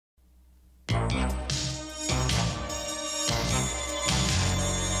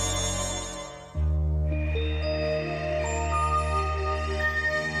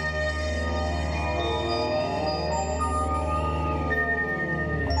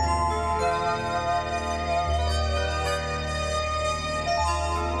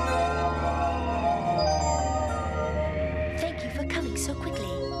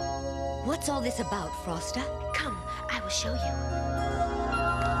What's all this about, Frosta? Come, I will show you.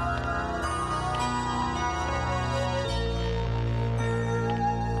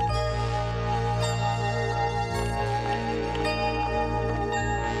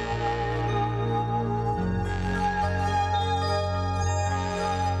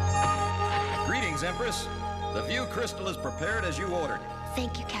 Greetings, Empress. The view crystal is prepared as you ordered.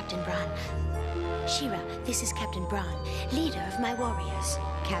 Thank you, Captain Braun. Shira, this is Captain Braun, leader of my warriors.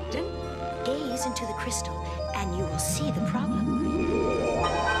 Captain? Gaze into the crystal, and you will see the problem.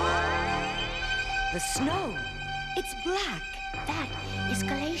 The snow. It's black. That is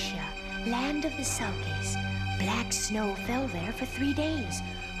Galatia, land of the Selkies. Black snow fell there for 3 days,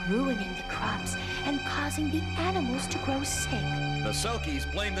 ruining the crops and causing the animals to grow sick. The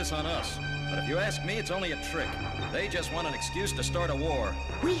Selkies blame this on us. But if you ask me, it's only a trick. They just want an excuse to start a war.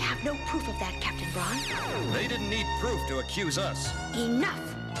 We have no proof of that, Captain Braun. They didn't need proof to accuse us.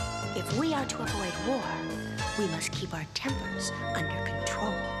 Enough! If we are to avoid war, we must keep our tempers under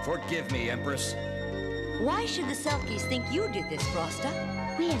control. Forgive me, Empress. Why should the Selkies think you did this, Frosta?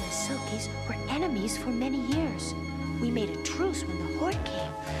 We and the Selkies were enemies for many years. We made a truce when the Horde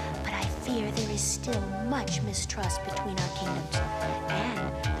came, but I fear there is still much mistrust between our kingdoms.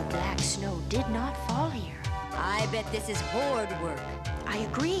 And the black snow did not fall here. I bet this is Horde work. I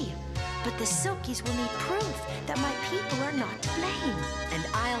agree, but the Selkies will need proof that my people are not to blame. And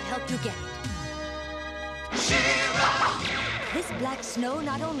I'll help you get it. This black snow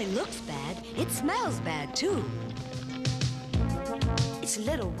not only looks bad, it smells bad, too. It's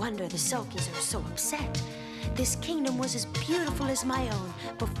little wonder the Selkies are so upset. This kingdom was as beautiful as my own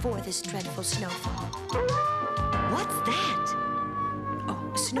before this dreadful snowfall. What's that?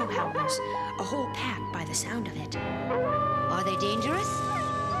 Oh, snow howlers. A whole pack by the sound of it. Are they dangerous?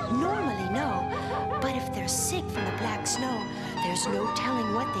 Normally, no. But if they're sick from the black snow, there's no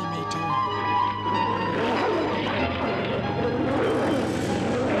telling what they may do.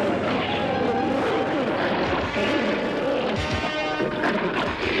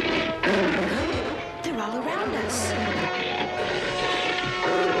 They're all around us.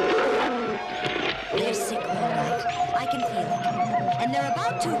 They're sick, all right. I can feel it. And they're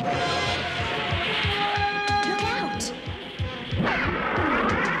about to... Look out!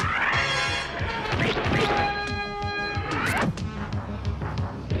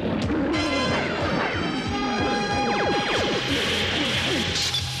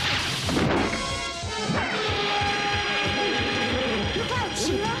 Look out,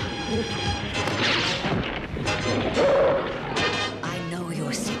 Shira! I know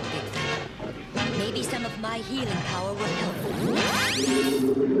you're sick, big fella. Maybe some of my healing power will help.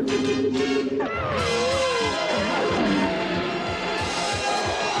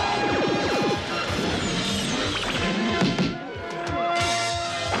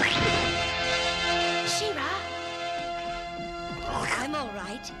 Shira! I'm all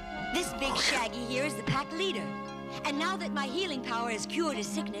right. This big Shaggy here is the pack leader. And now that my healing power has cured his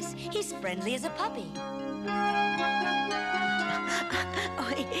sickness, he's friendly as a puppy.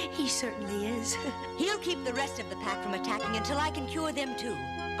 Oh, he certainly is. He'll keep the rest of the pack from attacking until I can cure them too.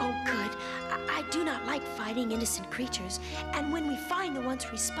 Oh, good. I do not like fighting innocent creatures. And when we find the ones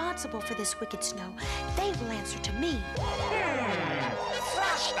responsible for this wicked snow, they will answer to me.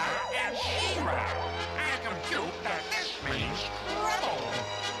 Frosta and Shira. I compute that this means trouble.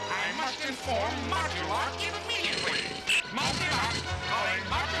 I must inform Modular immediately. Modular, calling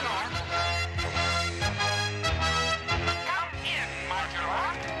Modular. Come in,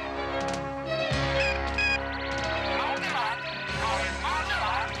 Modular. Modular, calling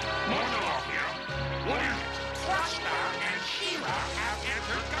Modular. Modular here. What is it? Frosta and Shira have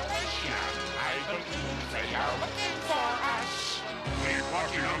entered Galatia. I believe they are looking for us. Keep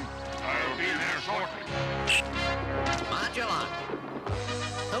watching them. I'll be there shortly. Modular.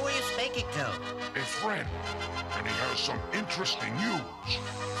 Who are you speaking to? A friend, and he has some interesting news.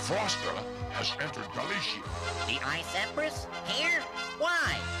 Frosta has entered Galatia. The Ice Empress? Here?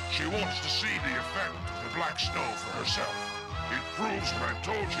 Why? She wants to see the effect of the black snow for herself. It proves what I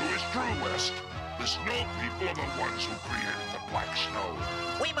told you is true, West. The snow people are the ones who created the black snow.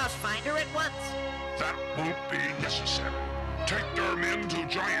 We must find her at once. That won't be necessary. Take their men to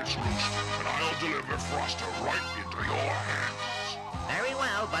Giant's Roost, and I'll deliver Frosta right into your hands. Very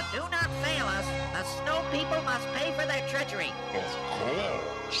well, but do not fail us. The snow people must pay for their treachery. Of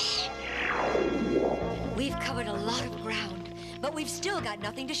course. We've covered a lot of ground, but we've still got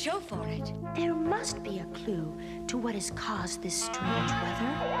nothing to show for it. There must be a clue to what has caused this strange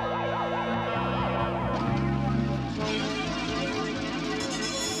weather.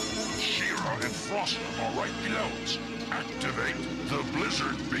 Shira and Frosta are right below us. Activate the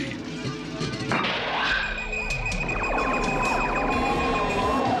Blizzard Beam.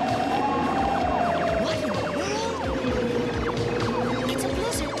 What in the world? It's a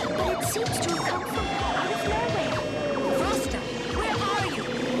blizzard, but it seems to have come from out of nowhere. Frosta, where are you?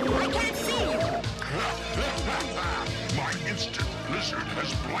 I can't see you. My instant blizzard has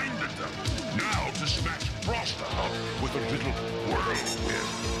blinded them. Now to smash Frosta up with a little whirlwind.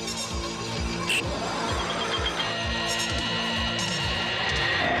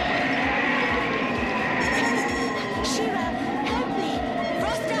 She-Ra, help me!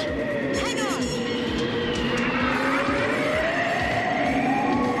 Frosta, hang on.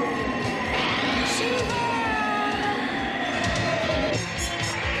 She-Ra!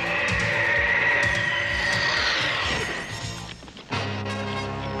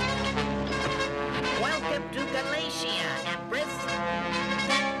 Welcome to Galatia, Empress.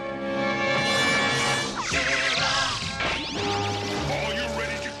 Are you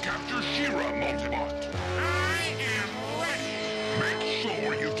ready to capture She-Ra, Multibot? I am ready. Make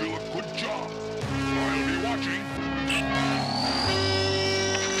sure you do a good job. I'll be watching.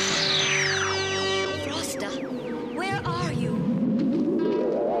 Frosta, where are you?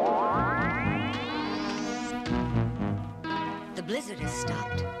 The blizzard has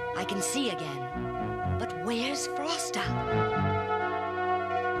stopped. I can see again. But where's Frosta?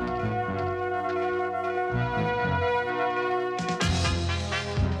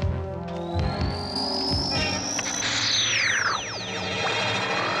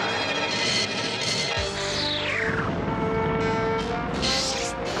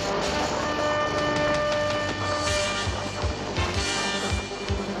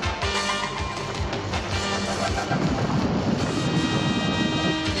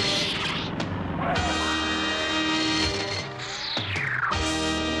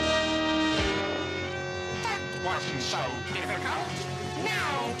 Wasn't so difficult.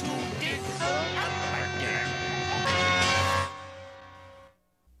 Now to dig her up again.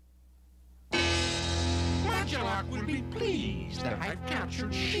 Magellok will be pleased that I've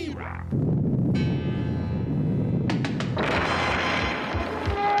captured She-Ra.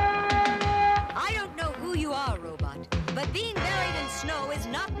 I don't know who you are, robot, but being buried in snow is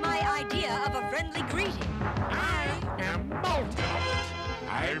not my idea of a friendly greeting. I am Multibot.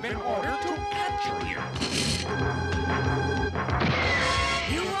 I've been ordered to capture you.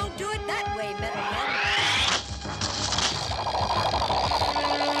 You won't do it that way, Metalhead.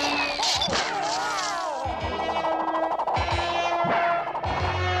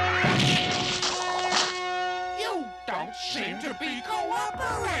 You don't seem to be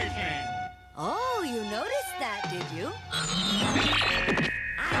cooperating. Oh, you noticed that, did you?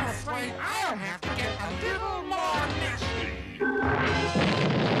 I'm afraid I'll have to get a little more nasty.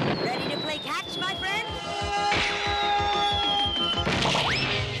 Ready to play catch, my friend?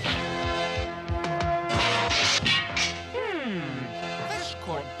 This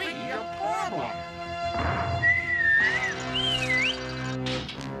could be a problem.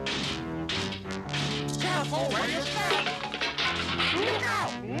 Careful where you step. Look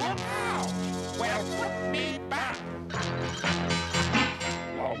out! Look out! Well, put me back.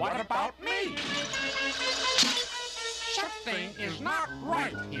 Well, what about me? Something is not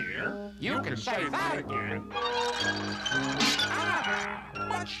right here. You can say that again. Ah,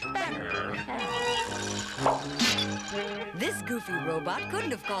 much better. This goofy robot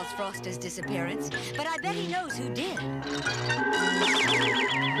couldn't have caused Frosta's disappearance, but I bet he knows who did.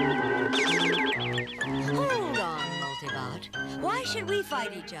 Hold on, Multibot. Why should we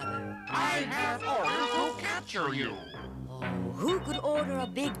fight each other? I have orders to capture you. Oh, who could order a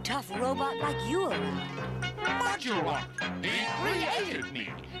big, tough robot like you around? Magellok. He created me,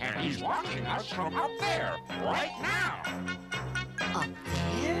 and he's watching us from up there, right now. Up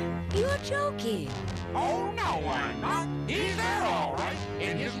there? You're joking. Oh, no, I'm not. He's there, all right,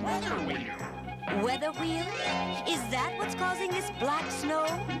 in his weather wheel. Weather wheel? Is that what's causing this black snow?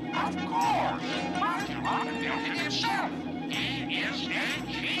 Of course. Magellok built it himself. He is a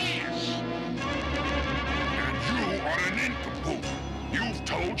genius. And you are an nincompoop. You've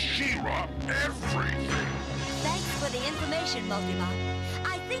told She-Ra everything. Thanks for the information, Multibot.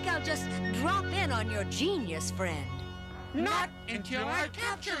 I think I'll just drop in on your genius friend. Not until I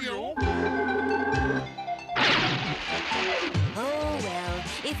capture you. Oh, well,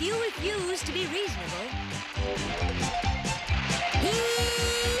 if you refuse to be reasonable...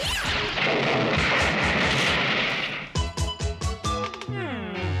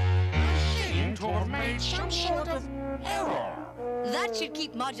 I seem to have made some sort of error. That should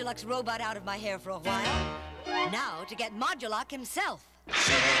keep Magellok's robot out of my hair for a while. Now to get Magellok himself.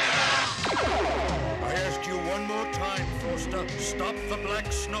 I ask you one more time, Frosta. Stop the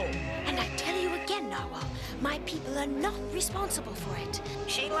black snow. And I tell you again, Narwhal, my people are not responsible for it.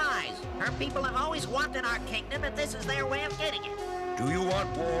 She lies. Her people have always wanted our kingdom, and this is their way of getting it. Do you want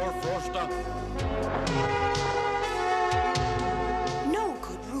war, Frosta? No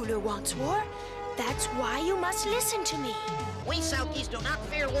good ruler wants war. That's why you must listen to me. We Selkies do not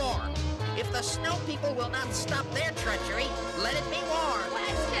fear war. If the snow people will not stop their treachery, let it be war.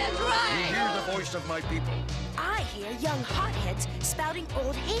 You hear the voice of my people. I hear young hotheads spouting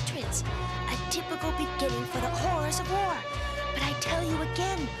old hatreds. A typical beginning for the horrors of war. But I tell you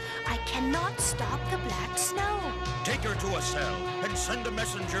again, I cannot stop the black snow. Take her to a cell and send a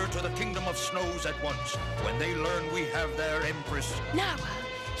messenger to the Kingdom of Snows at once. When they learn we have their empress. Narwhal,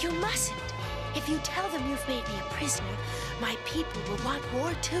 you mustn't. If you tell them you've made me a prisoner, my people will want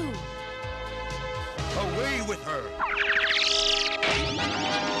war too. Away with her!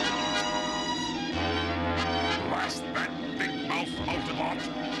 Blast that big mouth Multibot.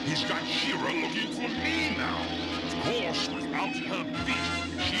 He's got She-Ra looking for me now. Of course, without her beak,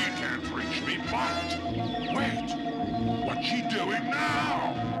 she can't reach me, but... Wait, what's she doing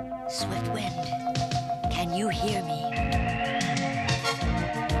now? Swift Wind, can you hear me?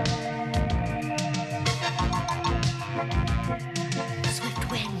 Swift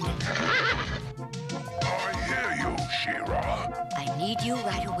Wind. I hear you, She-Ra. I need you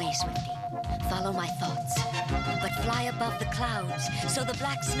right away, Swifty. Follow my thoughts. But fly above the clouds so the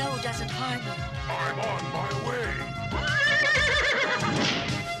black snow doesn't harm you. I'm on my way.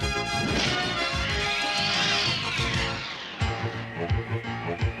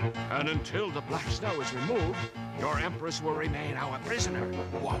 And until the black snow is removed, your Empress will remain our prisoner.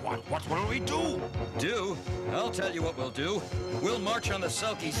 What will we do? Do? I'll tell you what we'll do. We'll march on the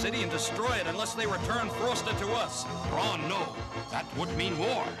Selkie city and destroy it unless they return Frosta to us. Oh, no. That would mean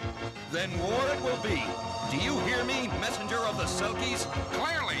war. Then war it will be. Do you hear me, messenger of the Selkies?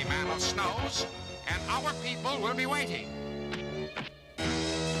 Clearly, Man of Snows. And our people will be waiting.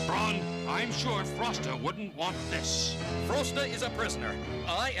 Bron, I'm sure Frosta wouldn't want this. Frosta is a prisoner.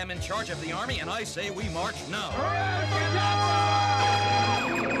 I am in charge of the army, and I say we march now.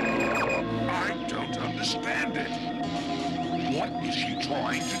 I don't understand it. What is she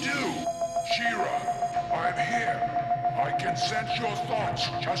trying to do? She-Ra, I'm here. I can sense your thoughts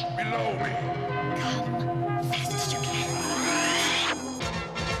just below me. Come, fast as you can.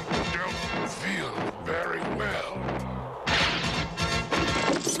 Don't feel very well.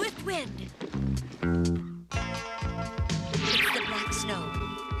 Swift Wind! It's the black snow.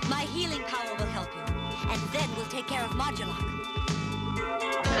 My healing power will help you. And then we'll take care of Modulok.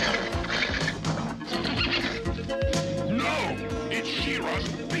 No! It's She-Ra's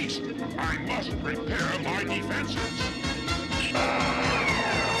beast! I must repair my defenses!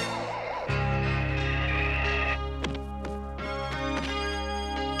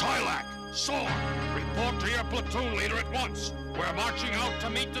 Twi'lek, Sword, report to your platoon leader at once. We're marching out to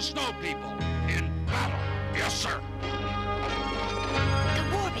meet the snow people. In battle. Yes, sir. The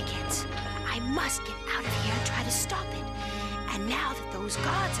war begins. I must get out of here and try to stop it. And now that those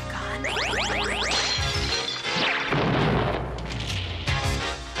gods are gone...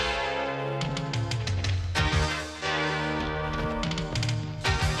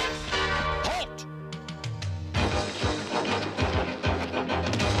 Halt!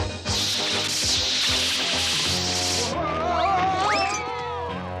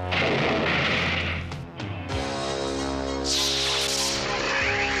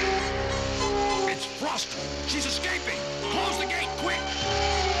 It's Frosta. She's escaping. Close the gate, quick!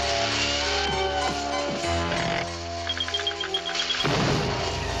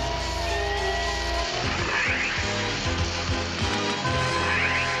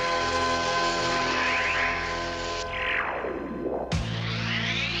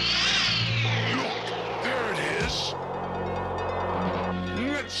 Look, there it is!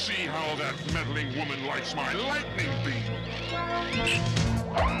 Let's see how that meddling woman likes my lightning beam.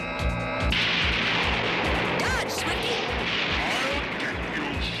 Dodge, Swifty! I'll get you,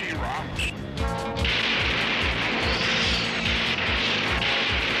 She-Ra.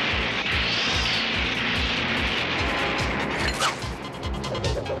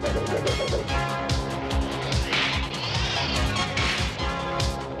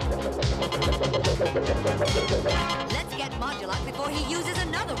 Let's get Modulok before he uses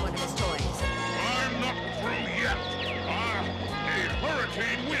another one of his toys. I'm not through yet. A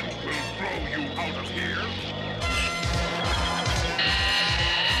hurricane wind will blow you out of here.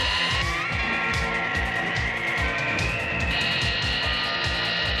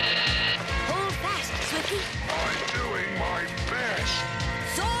 Hold fast, Swifty. I'm doing my best.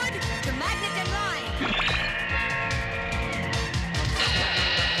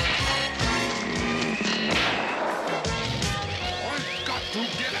 to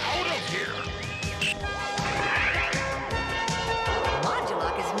get out of here!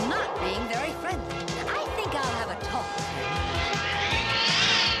 Modulok is not being very friendly. I think I'll have a talk with him.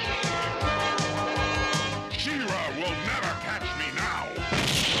 She-Ra will never catch me now!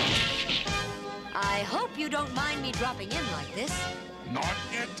 I hope you don't mind me dropping in like this. Not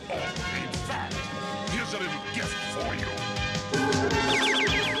at all. In fact, here's a little gift for you.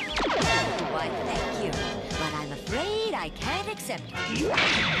 Why, thank you. But I'm afraid I can't accept it.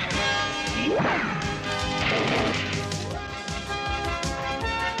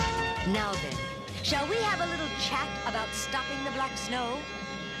 Now then, shall we have a little chat about stopping the black snow?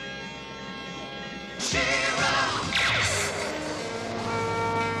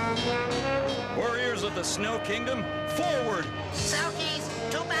 Warriors of the Snow Kingdom, forward! Selkies,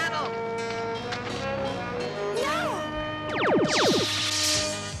 to battle! No!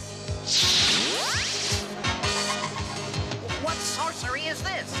 What sorcery is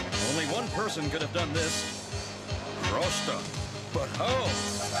this? Only one person could have done this. Frosta. But how?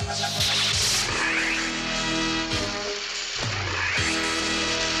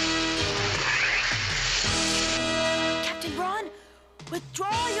 Captain Braun,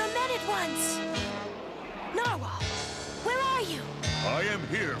 withdraw your men at once! Narwhal, where are you? I am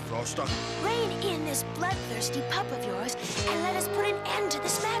here, Frosta. Rein in this bloodthirsty pup of yours and let us put an end to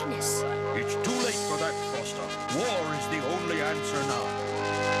this madness. It's too late for that, Frosta. War is the only answer now.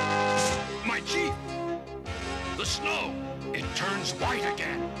 My chief! The snow! It turns white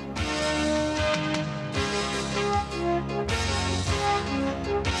again.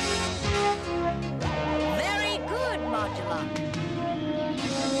 Very good, Modulok.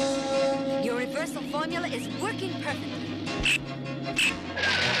 Your reversal formula is working perfectly.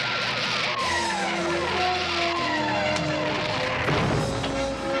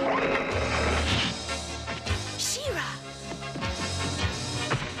 She-Ra!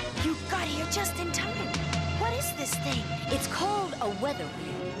 You got here just in time. What is this thing? It's called a weather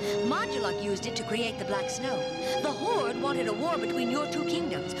wheel. Modulok used it to create the black snow. The Horde wanted a war between your two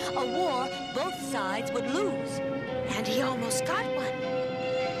kingdoms. A war both sides would lose. And he almost got one.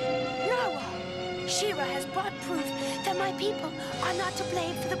 Narwhal, She-Ra has brought proof that my people are not to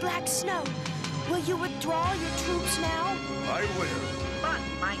blame for the black snow. Will you withdraw your troops now? I will. But,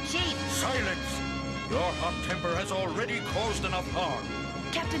 my chief, Silence! Your hot temper has already caused enough harm.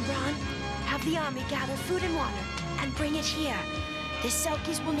 Captain Braun, have the army gather food and water and bring it here. The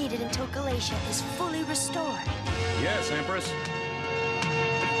Selkies will need it until Galatia is fully restored. Yes, Empress.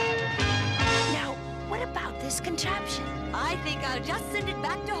 Now, what about this contraption? I think I'll just send it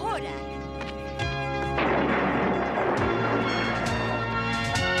back to Hordak.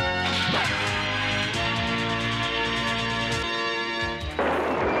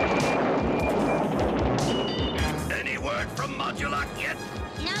 Any word from Modulok yet?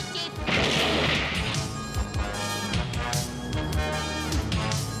 No, Chief.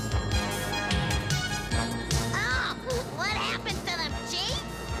 Oh, what happened to them, Chief?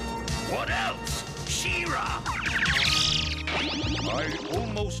 What else? She-Ra! I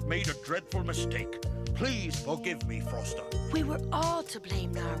almost made a dreadful mistake. Please forgive me, Frosta. We were all to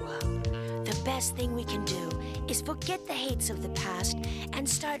blame, Narwhal. The best thing we can do is forget the hates of the past and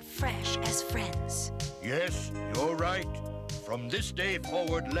start fresh as friends. Yes, you're right. From this day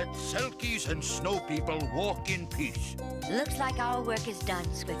forward, let Selkies and Snow People walk in peace. Looks like our work is done,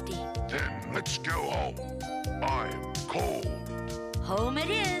 Swifty. Then let's go home. I'm cold. Home it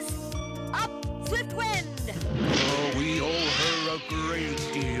is. Up, Swift Wind! Oh, we owe her a